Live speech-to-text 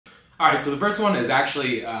All right, so the first one is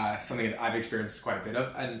actually something that I've experienced quite a bit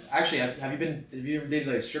of. And actually, have you ever dated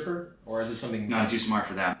like a stripper, or is this something? No, I'm too smart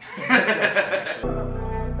for that.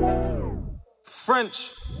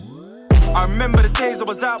 French. I remember the days I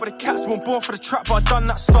was out with the cats, weren't born for the trap, but I done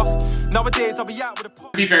that stuff. Nowadays I'll be out with the. To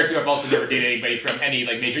be fair too, I've also never dated anybody from any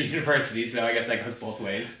like major university, so I guess that goes both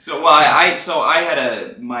ways. So well, I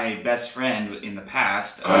had my best friend in the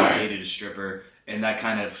past dated a stripper, and that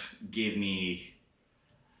kind of gave me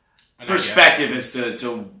perspective as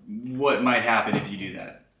to what might happen if you do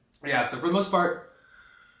that. Yeah, so for the most part,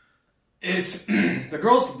 it's the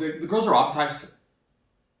girls are oftentimes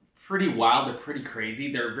pretty wild. They're pretty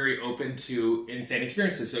crazy. They're very open to insane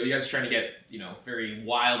experiences. So you guys are trying to get, very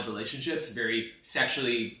wild relationships, very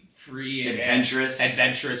sexually free and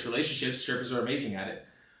adventurous relationships. Strippers are amazing at it.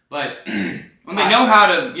 But when they know how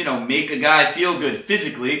to, make a guy feel good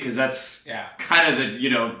physically, because that's kind of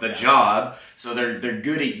the job. So they're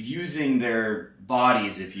good at using their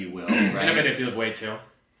bodies, if you will, right? In a manipulative way too.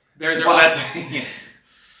 They're that's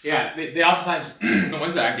yeah. They oftentimes the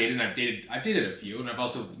ones that I've dated a few, and I've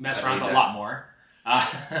also messed around with a lot more,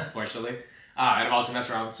 fortunately. And I've also messed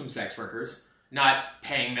around with some sex workers, not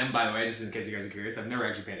paying them, by the way, just in case you guys are curious. I've never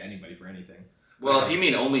actually paid anybody for anything. Well, if you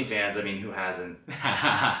mean OnlyFans, I mean, who hasn't?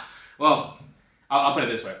 Well, I'll put it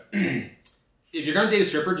this way. If you're going to date a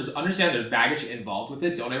stripper, just understand there's baggage involved with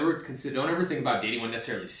it. Don't ever think about dating one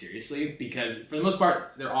necessarily seriously, because for the most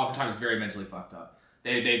part, they're oftentimes very mentally fucked up.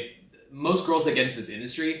 Most girls that get into this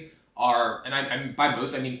industry are, and by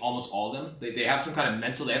most, I mean almost all of them, they have some kind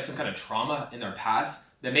of trauma in their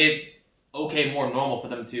past that made it more normal for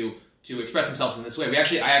them to express themselves in this way. We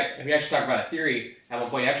actually talked about a theory at one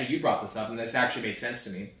point. Actually, you brought this up, and this actually made sense to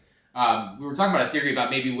me. We were talking about a theory about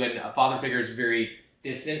maybe when a father figure is very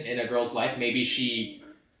distant in a girl's life, maybe she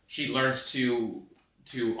learns to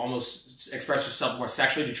almost express herself more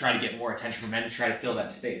sexually to try to get more attention from men, to try to fill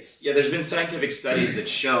that space. Yeah, there's been scientific studies that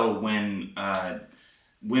show when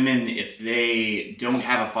women, if they don't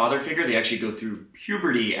have a father figure, they actually go through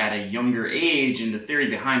puberty at a younger age, and the theory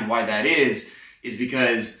behind why that is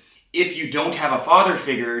because if you don't have a father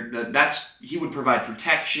figure, he would provide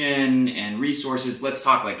protection and resources. Let's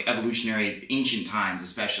talk like evolutionary ancient times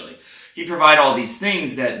especially. He'd provide all these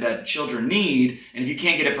things that children need, and if you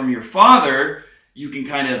can't get it from your father, you can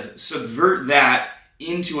kind of subvert that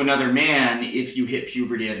into another man if you hit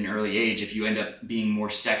puberty at an early age, if you end up being more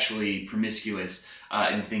sexually promiscuous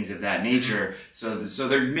and things of that nature. So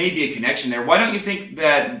there may be a connection there. Why don't you think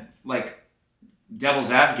that, like, devil's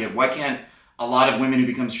advocate, why can't a lot of women who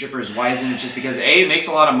become strippers, why isn't it just because A, it makes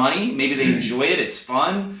a lot of money, maybe they enjoy it, it's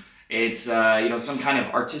fun, it's some kind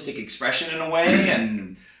of artistic expression in a way,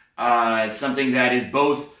 and something that is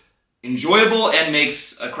both enjoyable and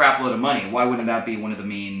makes a crap load of money. Why wouldn't that be one of the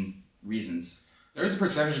main reasons? There is a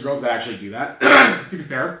percentage of girls that actually do that, to be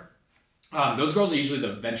fair. Those girls are usually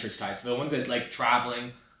the adventurous types, the ones that like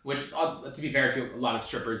traveling, which, to be fair to a lot of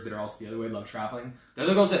strippers that are also the other way, love traveling. They're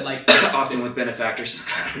the girls that like... Often with benefactors.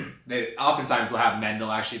 They oftentimes will have men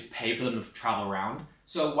that'll actually pay for them to travel around.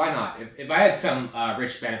 So why not? If I had some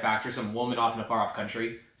rich benefactor, some woman off in a far off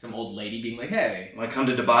country, some old lady being like, hey... Want to come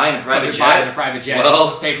to Dubai in a private jet?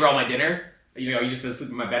 Well, pay for all my dinner? You just sleep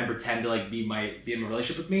in my bed and pretend to like be in a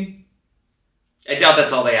relationship with me? I doubt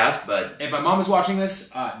that's all they ask, but... If my mom is watching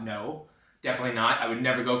this, no. Definitely not. I would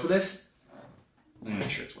never go for this. I'm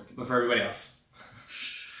not sure it's working. But for everybody else.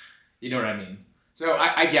 You know what I mean? So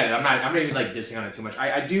I get it. I'm not even like dissing on it too much.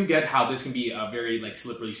 I do get how this can be a very like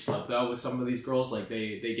slippery slope though with some of these girls. Like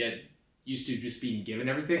they get used to just being given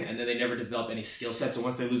everything, and then they never develop any skill sets. So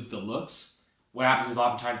once they lose the looks, what happens is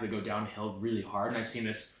oftentimes they go downhill really hard. And I've seen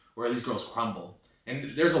this where these girls crumble.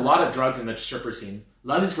 And there's a lot of drugs in the stripper scene. A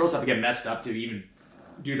lot of these girls have to get messed up to even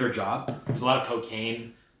do their job. There's a lot of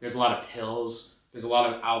cocaine. There's a lot of pills. There's a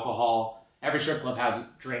lot of alcohol. Every strip club has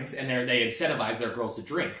drinks, and they incentivize their girls to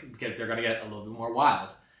drink because they're going to get a little bit more wild.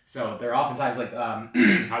 So they're oftentimes like,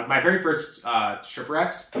 my very first stripper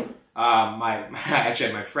ex,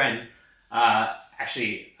 my friend,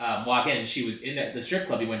 walk in, and she was in the strip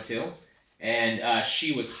club he went to, and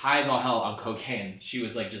she was high as all hell on cocaine. She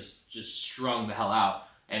was like just strung the hell out,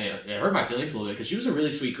 and it hurt my feelings a little bit because she was a really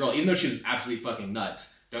sweet girl, even though she was absolutely fucking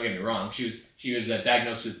nuts. Don't get me wrong. She was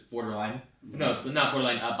diagnosed with borderline. No, not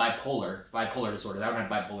borderline. Bipolar disorder. That one had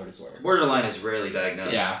bipolar disorder. Borderline is rarely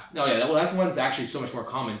diagnosed. Yeah. Oh yeah. Well, that one's actually so much more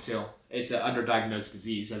common too. It's an underdiagnosed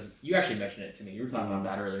disease, as you actually mentioned it to me. You were talking about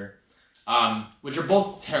that earlier. Which are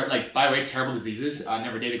both by the way, terrible diseases.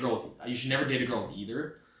 Never date a girl. You should never date a girl with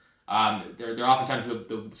either. They're oftentimes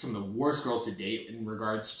some of the worst girls to date in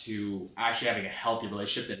regards to actually having a healthy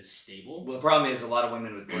relationship that is stable. Well, the problem is a lot of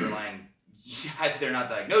women with borderline they're not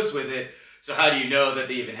diagnosed with it. So how do you know that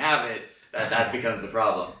they even have it? That becomes the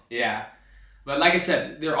problem. Yeah. But like I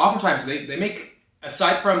said, they're oftentimes, they make,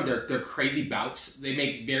 aside from their crazy bouts, they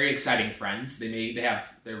make very exciting friends.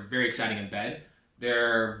 They're very exciting in bed.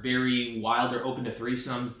 They're very wild. They're open to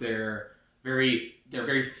threesomes. They're very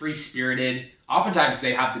free-spirited. Oftentimes,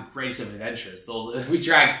 they have the greatest of adventures. One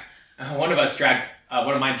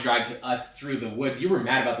of mine dragged us through the woods. You were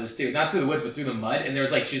mad about this too. Not through the woods, but through the mud. And there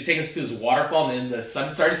was like, she was taking us to this waterfall, and then the sun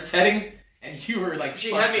started setting. And you were like,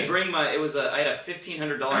 she had me bring I had a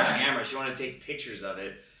 $1,500 camera. She wanted to take pictures of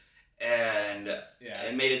it. And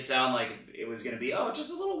it made it sound like it was going to be,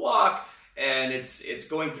 just a little walk. And it's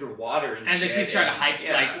going through water and then shit. she's trying to hike,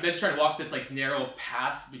 like, they're trying to walk this like narrow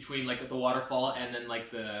path between like the waterfall and then like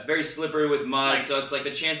the very slippery with mud. So it's like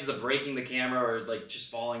the chances of breaking the camera or like just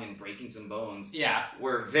falling and breaking some bones.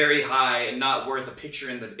 Were very high and not worth a picture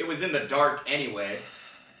it was in the dark anyway.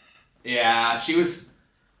 Yeah, she was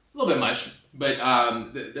a little bit much, but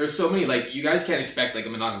there's so many, like, you guys can't expect like a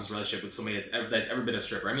monogamous relationship with somebody that's ever been a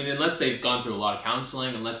stripper. I mean, unless they've gone through a lot of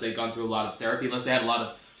counseling, unless they've gone through a lot of therapy, unless they had a lot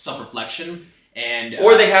of self-reflection,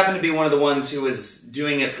 or they happen to be one of the ones who is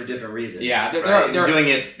doing it for different reasons. They're doing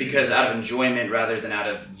it because out of enjoyment rather than out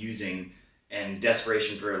of using and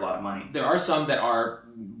desperation for a lot of money. There are some that are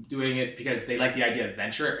doing it because they like the idea of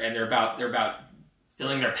adventure, and they're about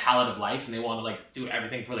filling their palette of life, and they want to like do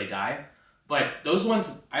everything before they die. But those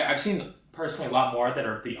ones, I've seen personally a lot more that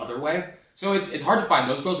are the other way. So it's hard to find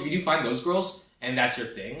those girls. If you do find those girls and that's your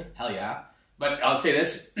thing, hell yeah. But I'll say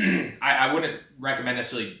this, I wouldn't recommend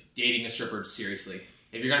necessarily dating a stripper seriously.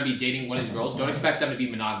 If you're going to be dating one of these girls, don't expect them to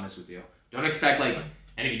be monogamous with you. Don't expect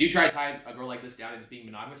and if you do try to tie a girl like this down into being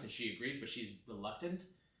monogamous and she agrees, but she's reluctant,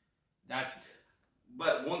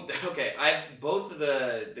 both of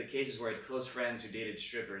the cases where I had close friends who dated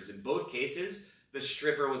strippers, in both cases, the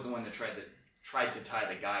stripper was the one that tried to tie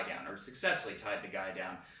the guy down, or successfully tied the guy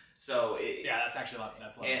down. So that's actually a lot.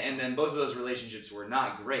 That's a lot. And then both of those relationships were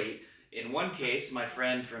not great. In one case, my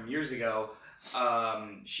friend from years ago,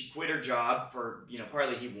 she quit her job for,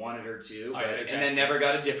 partly he wanted her to, and then never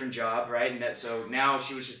got a different job, right? And so now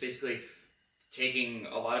she was just basically taking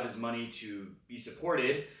a lot of his money to be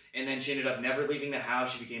supported, and then she ended up never leaving the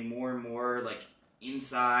house. She became more and more like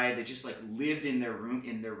inside. They just like lived in their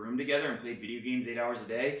room together and played video games 8 hours a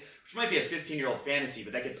day, which might be a 15-year-old fantasy,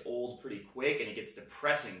 but that gets old pretty quick and it gets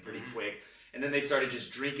depressing pretty quick. And then they started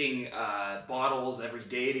just drinking bottles every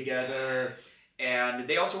day together, and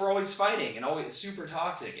they also were always fighting and always super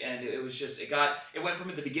toxic. And it was just it went from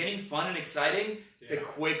at the beginning fun and exciting to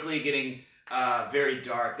quickly getting very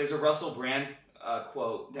dark. There's a Russell Brand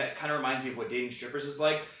quote that kind of reminds me of what dating strippers is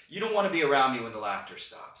like. You don't want to be around me when the laughter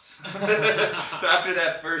stops. So after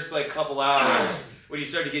that first like couple hours, when you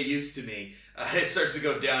start to get used to me, it starts to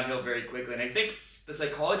go downhill very quickly. And I think the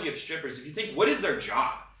psychology of strippers, if you think, what is their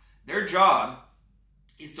job? Their job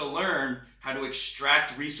is to learn how to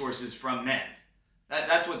extract resources from men.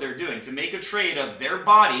 That's what they're doing, to make a trade of their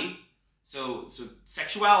body, so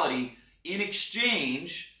sexuality, in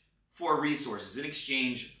exchange for resources, in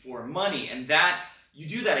exchange for money. And that you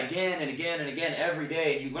do that again and again and again every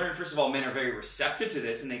day, and you learn, first of all, men are very receptive to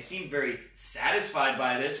this, and they seem very satisfied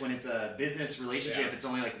by this. When it's a business relationship, it's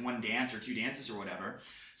only like one dance or two dances or whatever.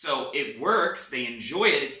 So it works, they enjoy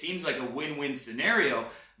it, it seems like a win-win scenario,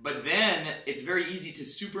 but then it's very easy to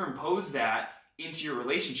superimpose that into your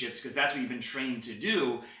relationships because that's what you've been trained to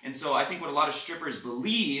do. And so I think what a lot of strippers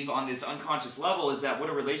believe on this unconscious level is that what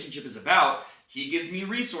a relationship is about, he gives me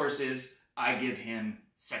resources, I give him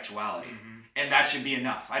sexuality. And that should be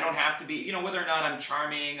enough. I don't have to be, whether or not I'm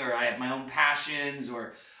charming or I have my own passions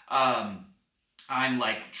or I'm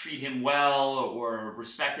like treat him well or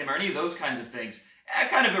respect him or any of those kinds of things,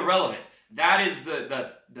 kind of irrelevant. That is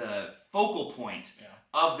the focal point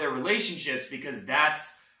of their relationships, because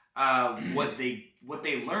that's what they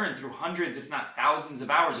learn through hundreds, if not thousands of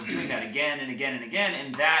hours of doing that again and again and again.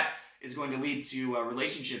 And that is going to lead to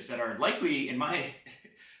relationships that are likely,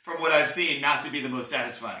 from what I've seen, not to be the most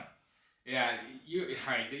satisfying. Yeah, you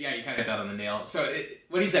kind of hit that on the nail. So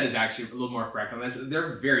what he said is actually a little more correct on this.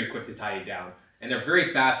 They're very quick to tie you down, and they're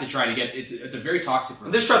very fast to try to get. It's a very toxic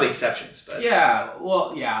relationship. There's probably exceptions, but a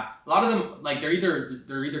lot of them, like, they're either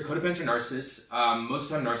codependents or narcissists. Most of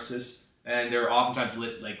the time narcissists, and they're oftentimes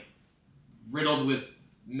riddled with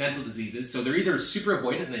mental diseases. So they're either super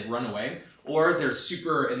avoidant and they run away, or they're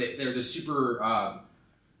super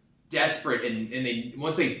desperate and they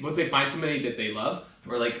once they find somebody that they love.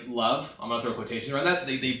 Or like love, I'm gonna throw quotations around that.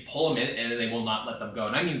 They pull them in and then they will not let them go.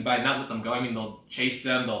 And I mean by not let them go, I mean they'll chase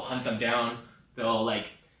them, they'll hunt them down, they'll like.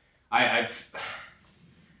 I've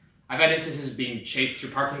I've had instances of being chased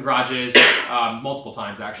through parking garages multiple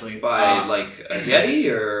times, actually. By like a Yeti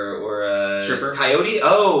or a stripper. coyote?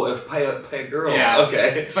 Oh, by a girl. Yeah.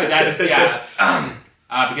 Okay. But that's,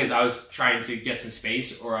 because I was trying to get some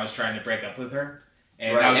space or I was trying to break up with her.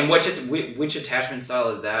 And, right. And which attachment style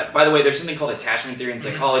is that? By the way, there's something called attachment theory in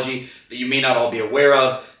psychology that you may not all be aware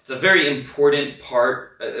of. It's a very important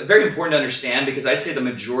part, very important to understand, because I'd say the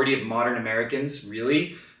majority of modern Americans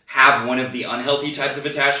really have one of the unhealthy types of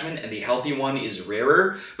attachment, and the healthy one is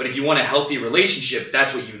rarer. But if you want a healthy relationship,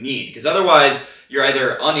 that's what you need, because otherwise you're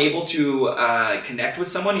either unable to connect with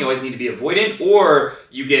someone, you always need to be avoidant, or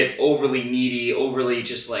you get overly needy, overly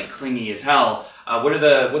just like clingy as hell.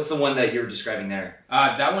 What's the one that you're describing there?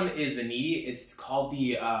 That one is the needy. It's called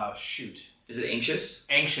the Is it anxious?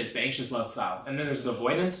 Anxious, the anxious love style. And then there's the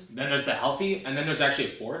avoidant, then there's the healthy, and then there's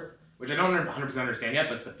actually a fourth, which I don't 100% understand yet,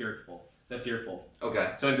 but it's the fearful.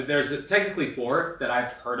 Okay. So there's technically 4 that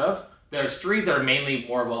I've heard of. There's 3 that are mainly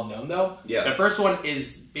more well-known, though. Yeah. The first one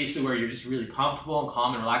is basically where you're just really comfortable and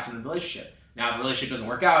calm and relaxed in a relationship. Now, if the relationship doesn't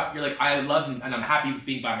work out, you're like, I love and I'm happy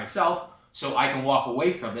being by myself, so I can walk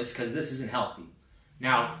away from this because this isn't healthy.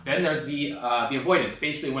 Now, then there's the avoidant.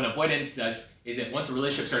 Basically, what avoidant does is that once a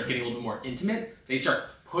relationship starts getting a little bit more intimate, they start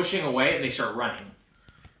pushing away and they start running.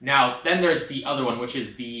 Now, then there's the other one, which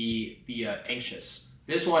is the anxious.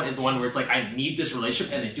 This one is the one where it's like, I need this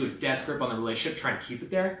relationship, and they do a death grip on the relationship, trying to keep it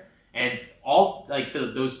there. And all like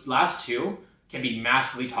those last 2 can be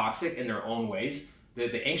massively toxic in their own ways.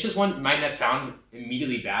 The anxious one might not sound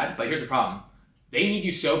immediately bad, but here's the problem. They need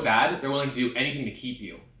you so bad, they're willing to do anything to keep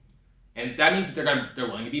you. And that means that they're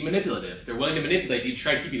willing to be manipulative. They're willing to manipulate you to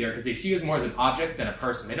try to keep you there because they see you as more as an object than a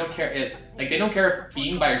person. They don't care if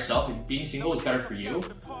being by yourself, if being single is better for you,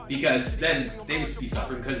 because then they would be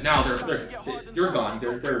suffering because now you're gone.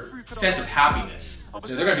 Their sense of happiness.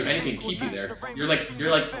 So they're gonna do anything to keep you there. You're like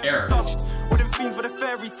air. Fiends with the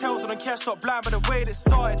fairy tales, I don't care, stop blind by the way that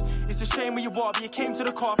started. It's a shame where you are, but you came to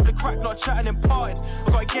the car for the crack, not chatting and parted.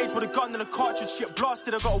 I got engaged with a gun and a cartridge, shit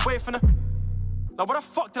blasted, I got away from the... Now what the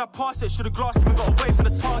fuck did I pass it? Should've glassed him and got away from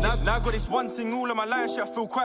the target. Now I got this one thing all on my line, shit, I feel quite